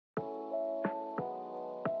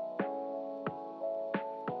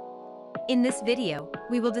In this video,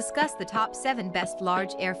 we will discuss the top 7 best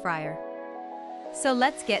large air fryer. So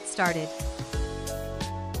let's get started.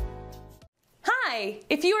 Hi,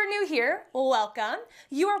 if you are new here, welcome.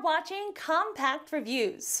 You are watching Compact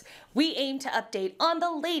Reviews. We aim to update on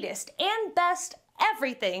the latest and best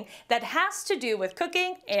everything that has to do with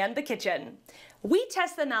cooking and the kitchen. We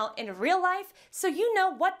test them out in real life so you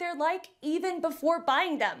know what they're like even before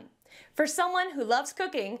buying them. For someone who loves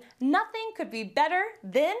cooking, nothing could be better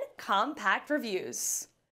than Compact Reviews.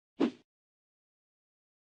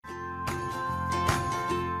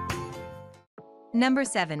 Number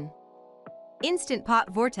 7. Instant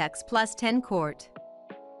Pot Vortex Plus 10 Quart.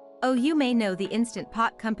 Oh, you may know the Instant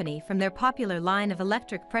Pot company from their popular line of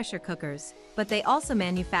electric pressure cookers, but they also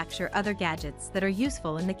manufacture other gadgets that are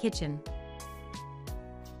useful in the kitchen.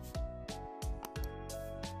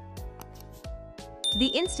 The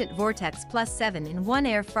Instant Vortex Plus 7-in-1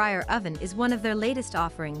 air fryer oven is one of their latest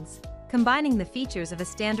offerings, combining the features of a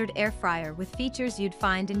standard air fryer with features you'd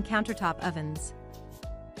find in countertop ovens.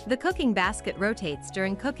 The cooking basket rotates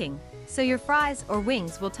during cooking, so your fries or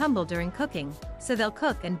wings will tumble during cooking, so they'll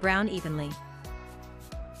cook and brown evenly.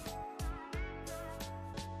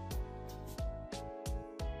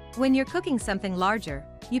 When you're cooking something larger,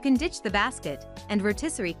 you can ditch the basket and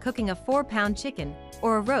rotisserie cooking a 4-pound chicken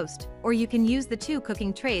or a roast, or you can use the 2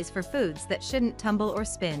 cooking trays for foods that shouldn't tumble or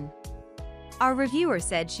spin. Our reviewer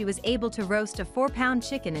said she was able to roast a 4-pound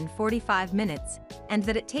chicken in 45 minutes, and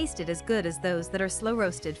that it tasted as good as those that are slow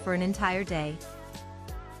roasted for an entire day.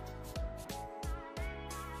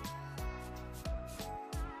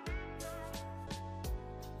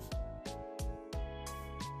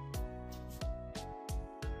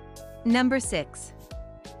 Number 6.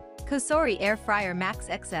 COSORI Air Fryer Max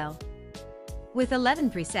XL. With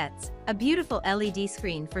 11 presets, a beautiful LED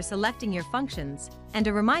screen for selecting your functions, and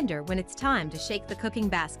a reminder when it's time to shake the cooking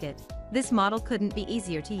basket, this model couldn't be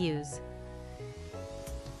easier to use.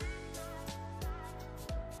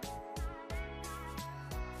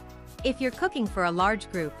 If you're cooking for a large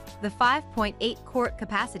group, the 5.8 quart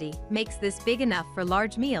capacity makes this big enough for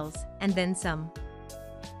large meals, and then some.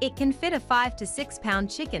 It can fit a 5 to 6 pound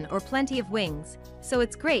chicken or plenty of wings, so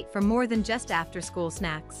it's great for more than just after-school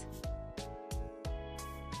snacks.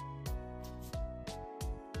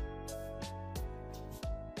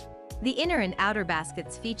 The inner and outer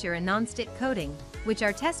baskets feature a non-stick coating, which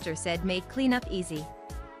our tester said made cleanup easy.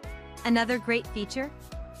 Another great feature?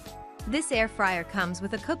 This air fryer comes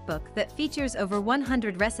with a cookbook that features over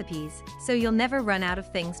 100 recipes, so you'll never run out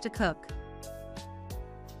of things to cook.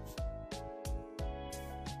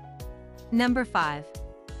 Number 5.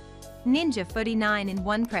 Ninja Footy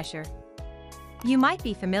 9-in-1 Pressure. You might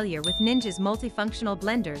be familiar with Ninja's multifunctional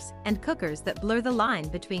blenders and cookers that blur the line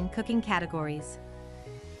between cooking categories.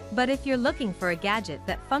 But if you're looking for a gadget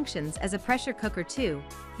that functions as a pressure cooker too,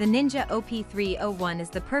 the Ninja OP301 is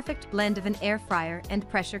the perfect blend of an air fryer and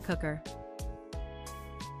pressure cooker.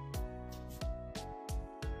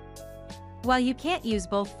 While you can't use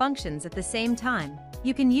both functions at the same time,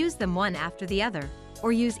 you can use them one after the other,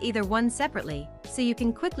 or use either one separately, so you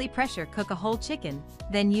can quickly pressure cook a whole chicken,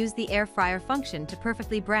 then use the air fryer function to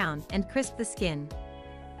perfectly brown and crisp the skin.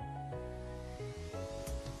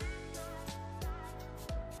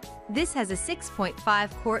 This has a 6.5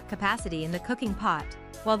 quart capacity in the cooking pot,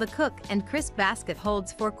 while the cook and crisp basket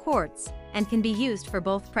holds 4 quarts and can be used for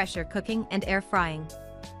both pressure cooking and air frying.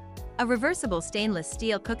 A reversible stainless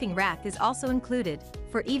steel cooking rack is also included,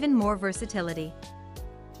 for even more versatility.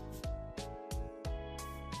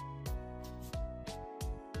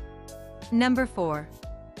 Number 4.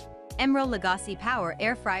 Emeril Lagasse Power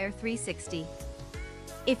Air Fryer 360.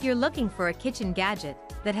 If you're looking for a kitchen gadget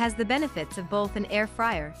that has the benefits of both an air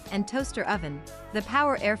fryer and toaster oven, the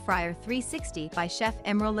Power Air Fryer 360 by Chef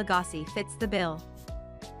Emeril Lagasse fits the bill.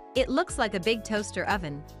 It looks like a big toaster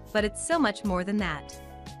oven, but it's so much more than that.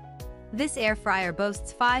 This air fryer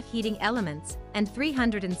boasts 5 heating elements and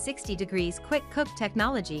 360 degrees quick cook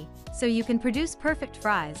technology, so you can produce perfect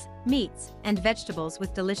fries, meats, and vegetables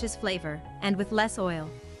with delicious flavor and with less oil.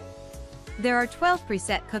 There are 12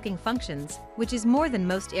 preset cooking functions, which is more than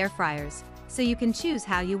most air fryers, so you can choose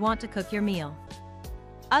how you want to cook your meal.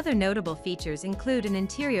 Other notable features include an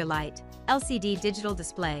interior light, LCD digital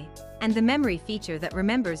display, and the memory feature that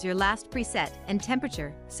remembers your last preset and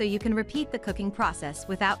temperature, so you can repeat the cooking process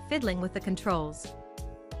without fiddling with the controls.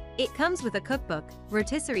 It comes with a cookbook,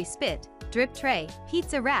 rotisserie spit, drip tray,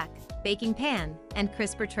 pizza rack, baking pan, and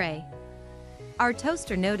crisper tray. Our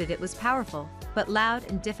toaster noted it was powerful, but loud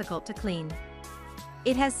and difficult to clean.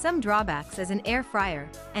 It has some drawbacks as an air fryer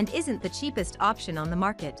and isn't the cheapest option on the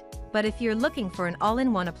market, but if you're looking for an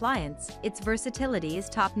all-in-one appliance, its versatility is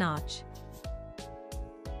top-notch.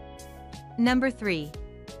 Number 3.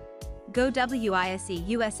 GoWISE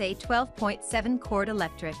USA 12.7 Quart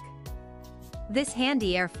Electric. This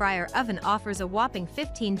handy air fryer oven offers a whopping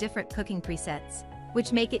 15 different cooking presets,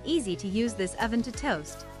 which make it easy to use this oven to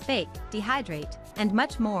toast, bake, dehydrate, and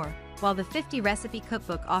much more, while the 50 recipe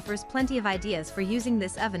cookbook offers plenty of ideas for using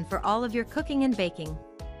this oven for all of your cooking and baking.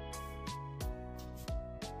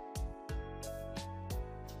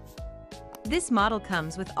 This model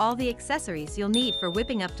comes with all the accessories you'll need for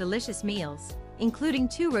whipping up delicious meals, including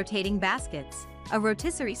 2 rotating baskets, a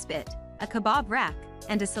rotisserie spit, a kebab rack,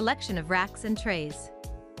 and a selection of racks and trays.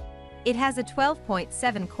 It has a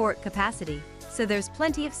 12.7 quart capacity, so there's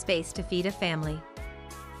plenty of space to feed a family.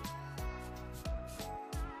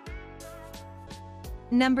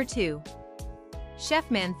 Number 2.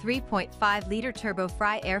 Chefman 3.5-liter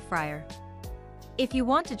TurboFry Air Fryer. If you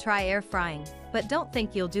want to try air frying, but don't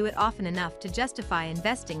think you'll do it often enough to justify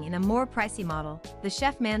investing in a more pricey model, the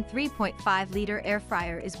Chefman 3.5-liter air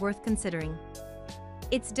fryer is worth considering.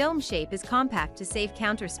 Its dome shape is compact to save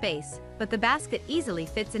counter space, but the basket easily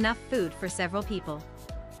fits enough food for several people.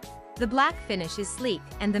 The black finish is sleek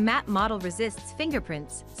and the matte model resists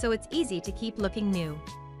fingerprints, so it's easy to keep looking new.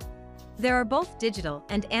 There are both digital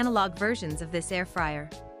and analog versions of this air fryer.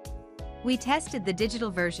 We tested the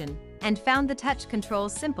digital version and found the touch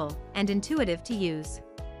controls simple and intuitive to use.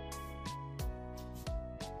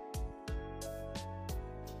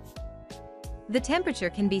 The temperature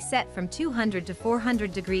can be set from 200 to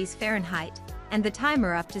 400 degrees Fahrenheit, and the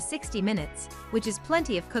timer up to 60 minutes, which is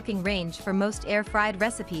plenty of cooking range for most air-fried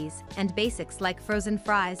recipes and basics like frozen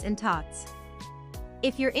fries and tots.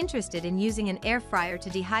 If you're interested in using an air fryer to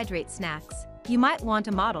dehydrate snacks, you might want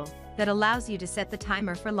a model that allows you to set the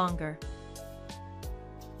timer for longer.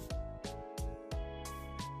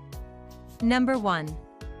 Number 1.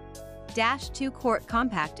 2 Quart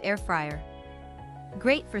Compact Air Fryer.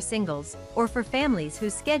 Great for singles, or for families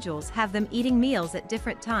whose schedules have them eating meals at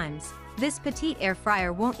different times. This petite air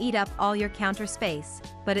fryer won't eat up all your counter space,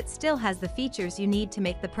 but it still has the features you need to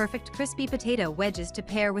make the perfect crispy potato wedges to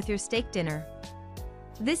pair with your steak dinner.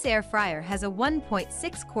 This air fryer has a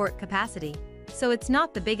 1.6 quart capacity, so it's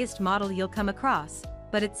not the biggest model you'll come across,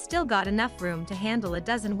 but it's still got enough room to handle a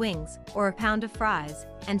dozen wings or a pound of fries,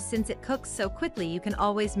 and since it cooks so quickly you can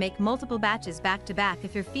always make multiple batches back to back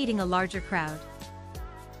if you're feeding a larger crowd.